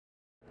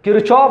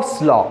Kirchoff's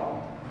law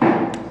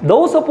د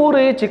اوسه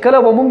پورې چې کله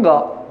به مونږه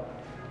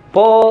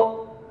په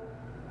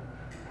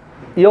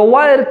یو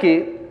وایر کې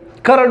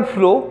کرنٹ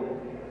فلو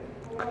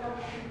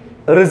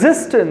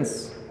ريزिस्टेंस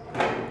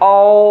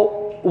او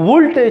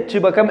ولټیج چې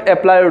به کوم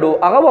اپلایډ وو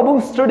هغه به مونږ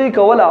سټډي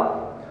کوله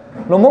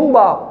نو مونږ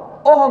به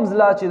اوهمز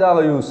لا چې دا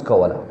یوز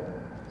کوله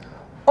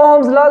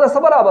اوهمز لا د څه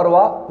برابر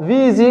وه V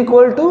is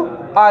equal to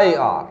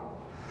IR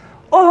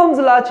اوهمز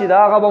لا چې دا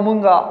هغه به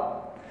مونږه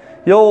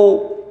یو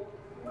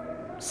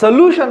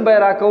سولوشن به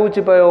راکوو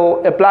چې په یو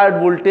اپلایډ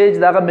ولټیج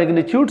د هغه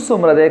میګنیټیوډ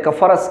څومره دی که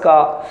فرض کا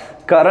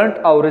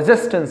کرنٹ او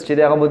ريزिस्टेंस چې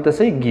دی هغه مونږ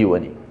ته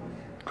ګیونی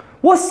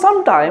و سم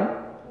ټایم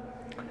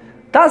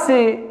تاسې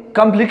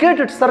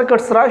کمپلیکیټډ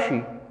سرکټس راشي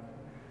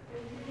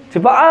چې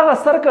په هغه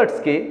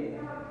سرکټس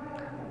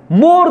کې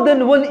مور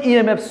دین ون ای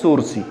ایم ایف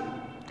سورس وي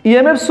ای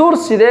ایم ایف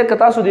سورس چې دی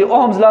که تاسو د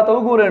اوهمز لا ته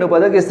وګورئ نو په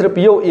دې کې صرف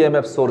یو ای ایم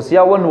ایف سورس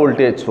یا ون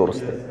ولټیج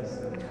سورس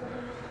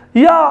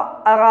دی یا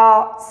هغه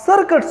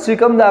سرکټس چې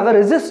کوم د هغه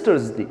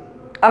ريزिस्टर्स دي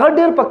هغه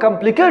ډېر په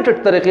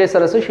کمپلیکیټډ طریقې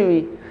سره څه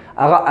شوي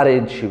هغه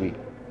ارینج شوي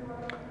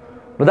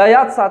نو دا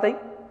یاد ساتئ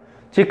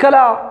چې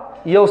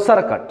کله یو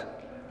سرکټ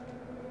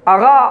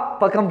هغه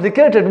په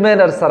کمپلیکیټډ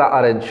مینر سره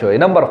ارینج شوی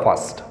نمبر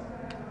فرست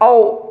او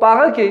په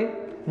هغه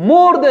کې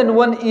مور دین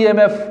ون ای ایم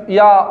ایف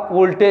یا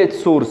ولټیج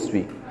سورس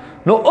وي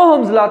نو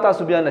اوهمز لا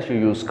تاسو بیا نشئ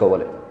یوز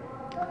کولی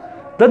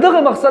د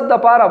دغه مقصد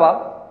دپاره به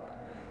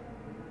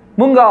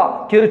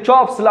مونږه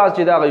کرچاپس لا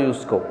چې د هغه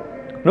یوز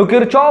کوو نو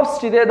کرچاپس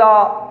چې دی دا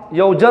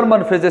یو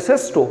جرمن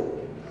فزیسسټ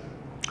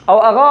او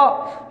هغه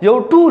یو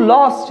ټو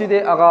لاس چې دی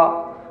هغه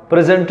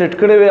پریزنټډ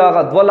کړی وی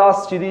هغه دوه لاس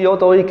چې دی یو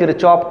ته وایي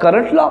کرچاپ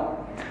کرنټ لا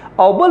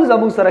او بل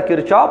زموږ سره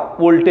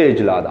کرچاپ ولټیج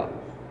لا ده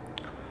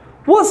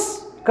اوس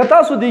که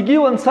تاسو د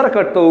ګیون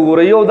سرکټ ته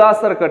وګورئ یو دا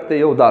سرکټ دی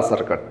یو دا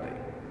سرکټ دی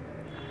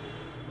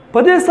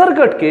په دې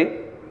سرکټ کې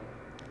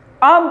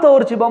عام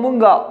طور چې به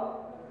مونږه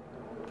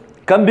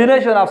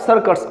کمبینیشن اف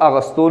سرکټس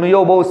اغستو نو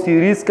یو به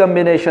سیریز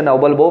کمبینیشن او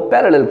بل به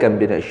پیرالل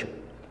کمبینیشن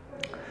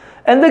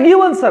ان د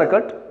ګیون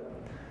سرکټ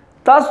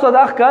تاسو ته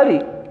دا ښکاري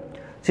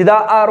چې دا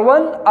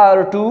R1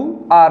 R2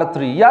 R3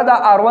 یا دا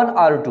R1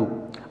 R2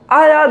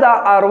 آیا دا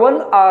R1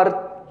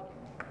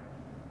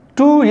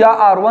 R2 یا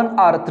R1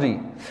 R3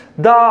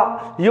 دا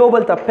یو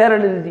بل ته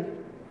پیرالل دي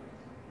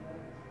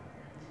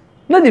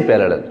نه دي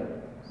پیرالل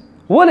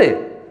ولې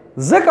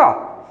ځکه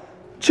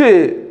چې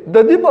د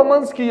دې په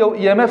منځ کې یو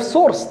ای ایم ایف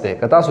سورس دی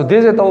که تاسو دې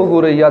ځای ته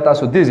وګورئ یا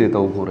تاسو دې ځای ته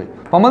وګورئ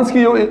په منځ کې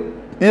یو ای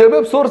ایم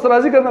ایف سورس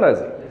راځي که نه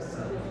راځي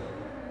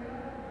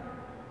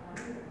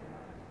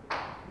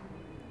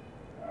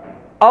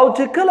او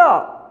چې کله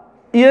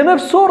ای ایم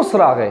ایف سورس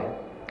راغی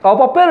او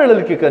په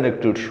پیرالل کې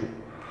کنیکټډ شو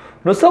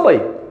نو څه به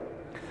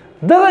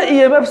دغه ای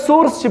ایم ایف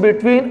سورس چې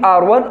بټوین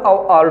R1 او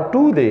R2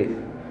 دی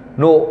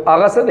نو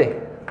هغه څه دی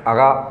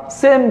هغه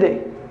سیم دی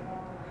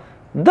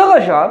دغه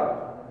شان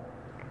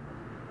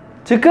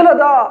چې کله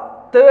دا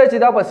ته وایې چې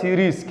دا په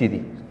سیریز کې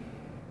دي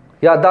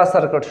یا دا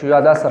سرکټ شو یا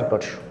دا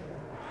سرکټ شو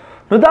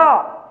نو دا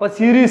په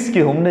سیریز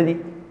کې هم نه دي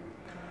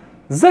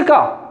ځکه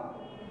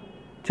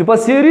چې په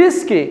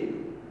سیریز کې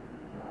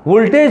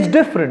ولټیج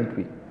ډفرنٹ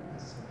وي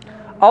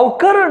او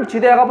کرنٹ چې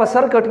دی هغه په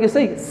سرکټ کې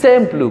صحیح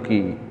سیم فلو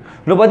کېږي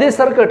نو په دې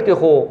سرکټ کې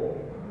خو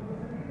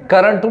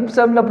کرنٹ هم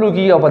سیم نه فلو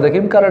کېږي او په دې کې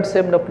هم کرنٹ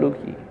سیم نه فلو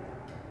کېږي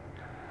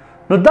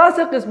نو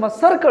داسې قسمه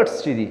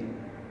سرکټس چې دي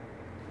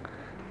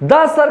دا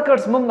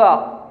سرکټس مونږه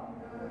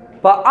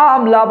په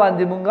عام لا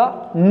باندې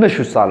مونږه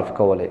نشو سالف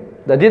کولی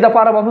د دې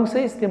دپاره به مونږ څه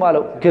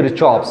استعمالو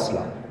کرچاپس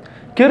لا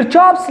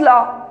کرچاپس لا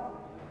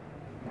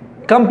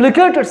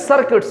کمپلیکیټډ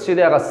سرکټس چې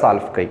دی هغه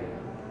سالف کوي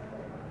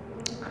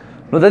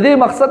نو د دې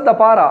مقصد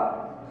دپاره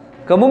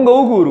که مونږ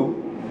وګورو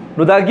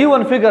نو دا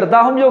ګیون فګر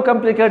دا هم یو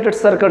کمپلیکیټډ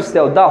سرکټس دی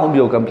او دا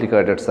هم یو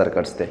کمپلیکیټډ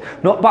سرکټس دی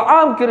نو په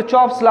عام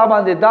کرچاپس لا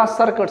باندې دا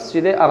سرکټس چې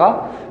دی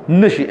هغه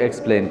نشي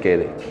ایکسپلین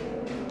کېدی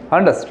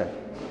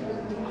انډرسټینډ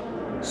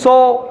So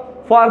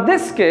for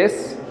this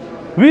case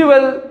we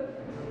will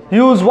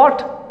use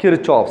what?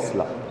 Kirchoff's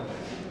law.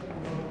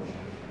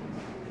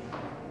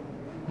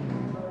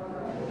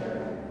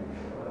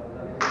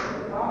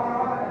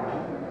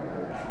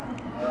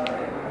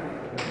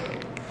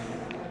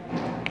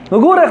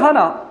 وګوره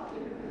خانه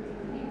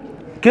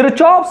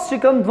کرچاپس چې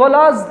کوم دوه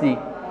لاس دي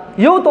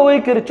یو ته وایي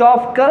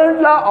کرچاف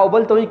کرنټ لا او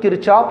بل ته وایي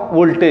کرچاف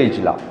ولټیج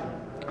لا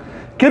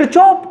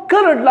کرچاف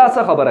کرنټ لا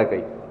څه خبره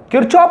کوي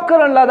کرچاف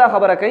کرنٹ لا دا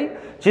خبره کوي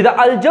چې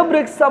د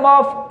الجبریک سم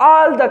اف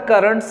all the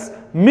currents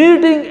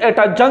meeting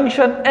at a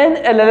junction in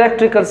an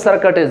electrical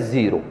circuit is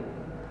 0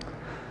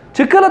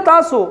 چې کله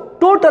تاسو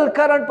ټوټل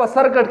کرنٹ په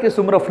سرکټ کې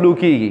څومره فلو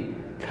کیږي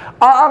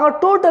هغه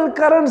ټوټل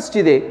کرنټس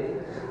چې دی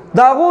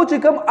دا هغو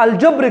چې کوم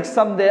الجبریک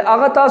سم دی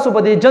هغه تاسو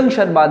په دې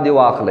جنکشن باندې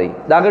واخلئ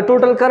د هغې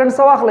ټوټل کرنټ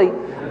څه واخلئ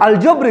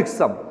الجبریک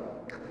سم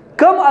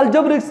کم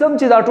الجبریک سم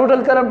چې دا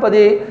ټوټل کرنٹ په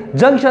دې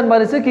جنکشن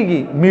باندې څه کیږي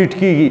میټ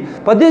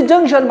کیږي په دې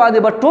جنکشن باندې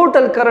به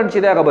ټوټل کرنٹ چې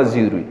دی هغه به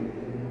 0 وي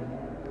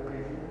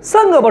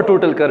څنګه به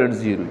ټوټل کرنٹ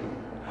 0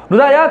 وي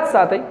نو دا یاد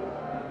ساتئ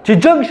چې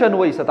جنکشن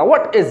وایي څه ته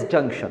وټ از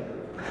جنکشن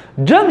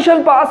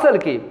جنکشن په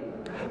اصل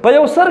کې په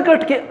یو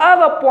سرکټ کې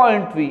هغه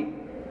پوینټ وي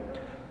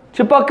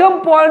چې په کم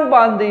پوینټ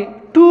باندې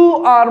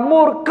two or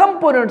more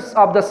components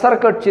of the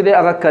circuit چې دی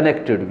هغه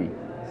connected وي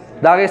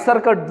دا غي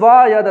circuit دوا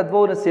یا د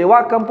دوه نه سیوا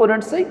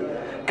components سي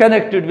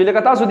connected وي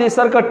لکه تاسو دې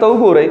circuit ته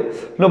وګورئ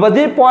نو په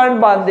دې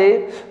point باندې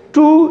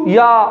 2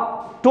 یا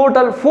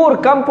total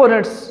 4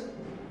 components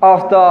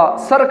of the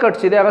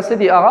circuit چې دی هغه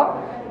سدي هغه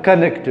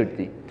connected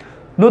دي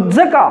نو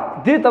ځکه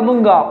دې ته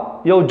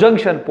مونږه یو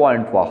junction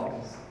point واخلو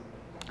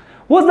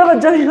اوس دا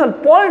junction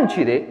point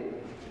چې دی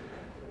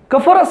که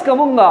فرض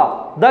کومه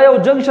دا یو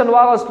جنکشن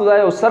واغستو دا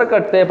یو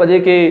سرکټ ته پدې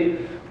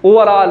کې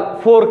اوورال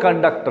 4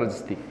 کنډکټرز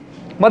دي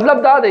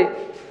مطلب دا دی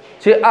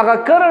چې هغه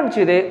کرنٹ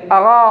چې دی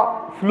هغه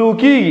فلو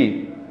کیږي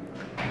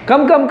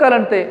کم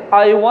کرنٹ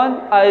ته I1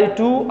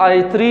 I2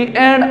 I3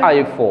 and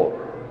I4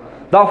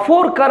 دا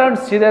 4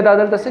 کرنٹس چې دی دا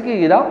دلته څه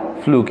کیږي دا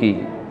فلو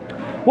کیږي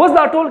اوس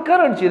دا ټول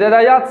کرنٹ چې دی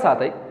دا یاد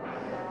ساتئ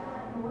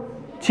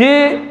چې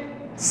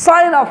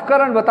ساين اف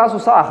کرنٹ به تاسو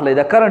څه اخلئ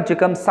د کرنٹ چې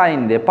کم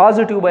ساين دی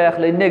پازیټیو به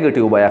اخلئ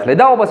نیگیټیو به اخلئ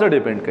دا په څه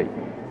ډیپند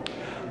کوي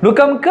نو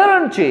کم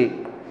کرنٹ چې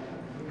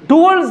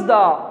ټوورډز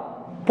دا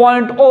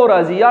پوینټ او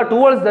راځي یا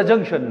ټوورډز د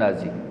جنکشن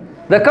راځي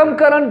د کم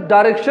کرنٹ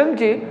ډایرکشن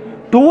چې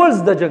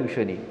ټوورډز د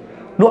جنکشن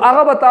نو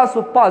هغه به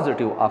تاسو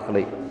پازیټیو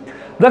اخلئ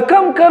د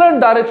کم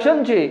کرنٹ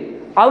ډایرکشن چې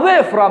اوے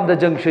فرام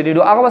د جنکشن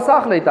نو هغه به څه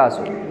اخلئ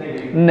تاسو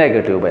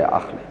نیگیټیو به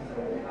اخلئ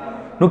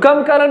نو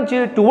کم کرنٹ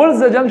چې ټوورډز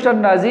د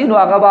جنکشن راځي نو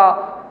هغه به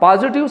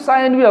پازیټیو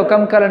ساين وی او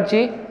کم کرنٹ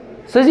چې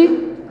سجی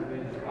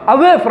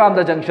اوے فرام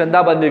د جنکشن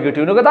دا باندې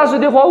نیگیټیو نو که تاسو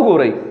دې خو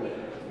وګورئ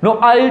نو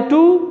I2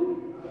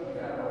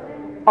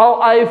 او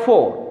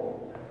I4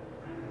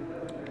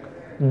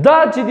 دا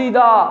چې دی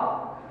دا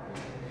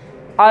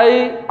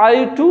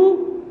I2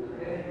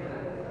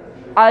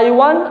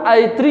 I1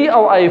 I3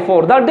 او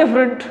I4 دا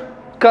ډیفرنٹ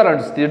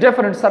کرنٹس دي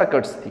ډیفرنٹ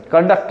سرکټس دي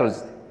کنډکټرز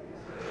دي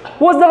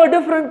اوس دا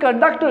ډیفرنٹ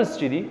کنډکټرز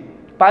چې دي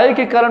پای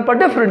کې کرنٹ په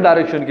ډیفرنٹ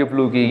ډایرکشن کې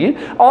فلو کیږي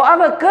او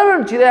هغه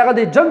کرنٹ چې هغه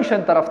د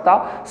جنکشن طرف ته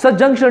س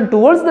جنکشن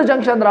ټوورډز د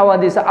جنکشن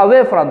روان دي س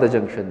اوے فرام د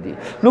جنکشن دي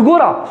نو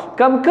ګورا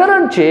کم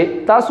کرنٹ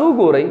چې تاسو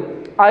ګورئ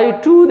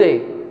I2 دی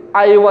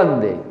I1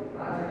 دی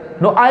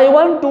نو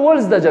I1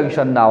 ټوورډز د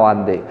جنکشن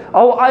روان دی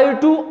او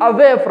I2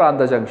 اوے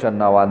فرام د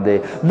جنکشن روان دی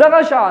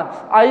دغه شان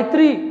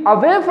I3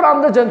 اوے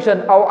فرام د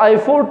جنکشن او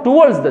I4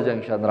 ټوورډز د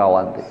جنکشن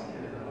روان دی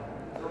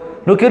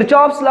نو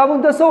کرچاف لا موږ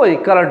د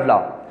سوې کرنٹ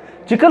لا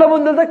چې کله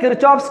مونږ دلته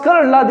کرچافس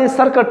کرنٹ لا د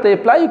سرکټ ته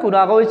اپلای کو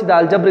ناغه چې د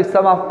الجبریک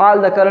سم اف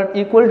آل د کرنٹ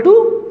ایکوال ټو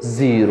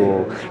 0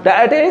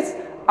 that is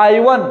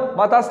I1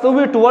 ما تاسو ته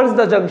وی ټوورډز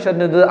د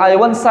جنکشن د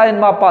I1 ساين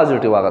ما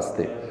پازیټیو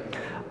واغسته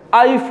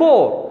I4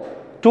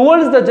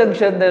 ټوورډز د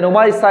جنکشن د نو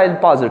ما ساين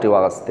پازیټیو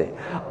واغسته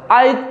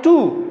I2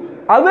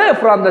 اوے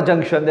فرام د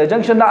جنکشن د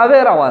جنکشن نه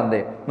اوے روان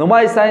دی نو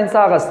ما ساين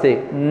واغسته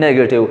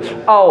نیگیټیو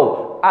او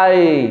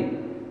I3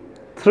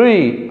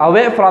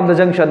 away from the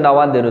junction now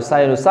and then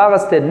sin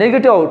sagaste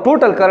negative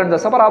total current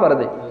the barabar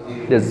de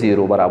the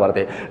 0 barabar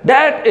de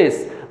that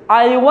is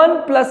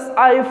I1 plus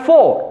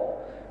I4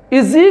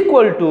 is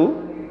equal to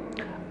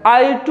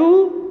I2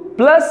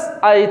 plus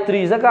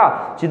I3 zaka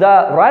چې دا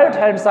right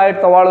hand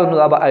side تواړو نو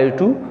دا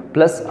I2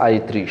 plus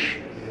I3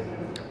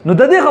 نو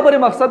د دې خبرې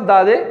مقصد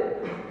دا دی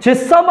چې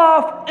sum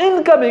of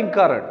incoming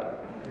current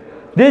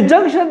د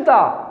junction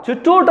ته چې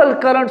total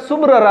current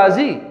څومره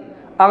راځي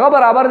هغه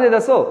برابر دی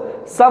دسو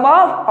sum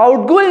of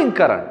outgoing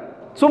current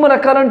څومره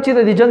کرنٹ چې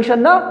د جنکشن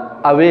نه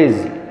اویز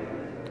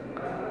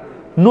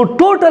نو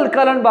ټوټل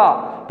کرنٹ با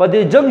په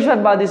دې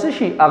جنکشن باندې څه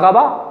شي هغه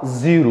با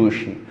 0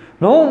 شي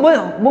نو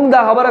موږ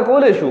دا خبره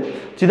کولای شو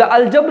چې د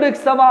الجبریک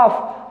sum of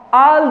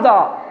all the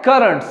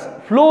currents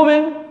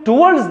flowing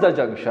towards the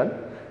junction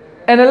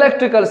an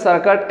electrical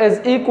circuit is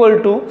equal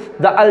to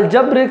the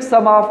algebraic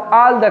sum of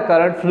all the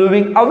current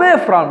flowing away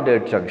from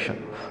that junction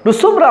نو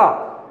څومره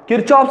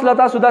Kirchoff's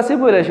lata suda si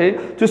boile شي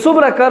چې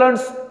څومره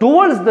currents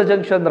towards the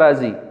junction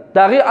راځي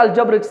دا غي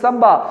algebraic sum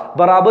با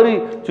برابري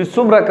چې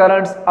څومره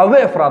currents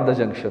away from the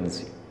junction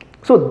سي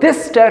so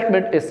this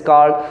statement is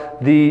called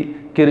the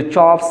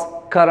Kirchoff's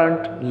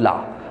current law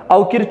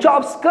او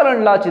Kirchoff's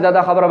current law چې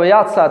دا خبره به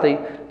یاد ساتئ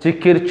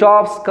چې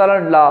Kirchoff's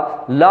current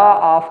law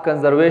of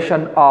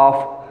conservation of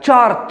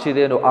charge چې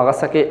دی نو هغه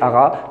سکه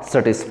هغه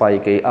satisfy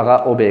کوي هغه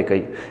obey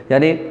کوي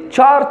یعنی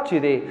charge چې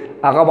دی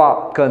هغه با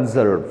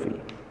conserve وي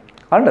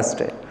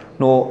understand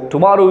no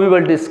tomorrow we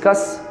will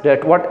discuss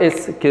that what is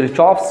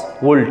Kirchoff's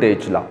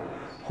voltage law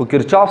who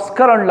Kirchoff's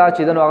current law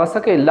چې دنو هغه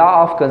سکه law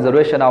of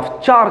conservation of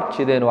charge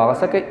چې دنو هغه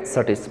سکه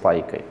satisfy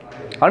کوي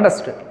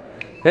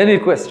understand any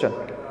question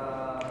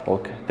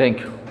okay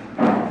thank you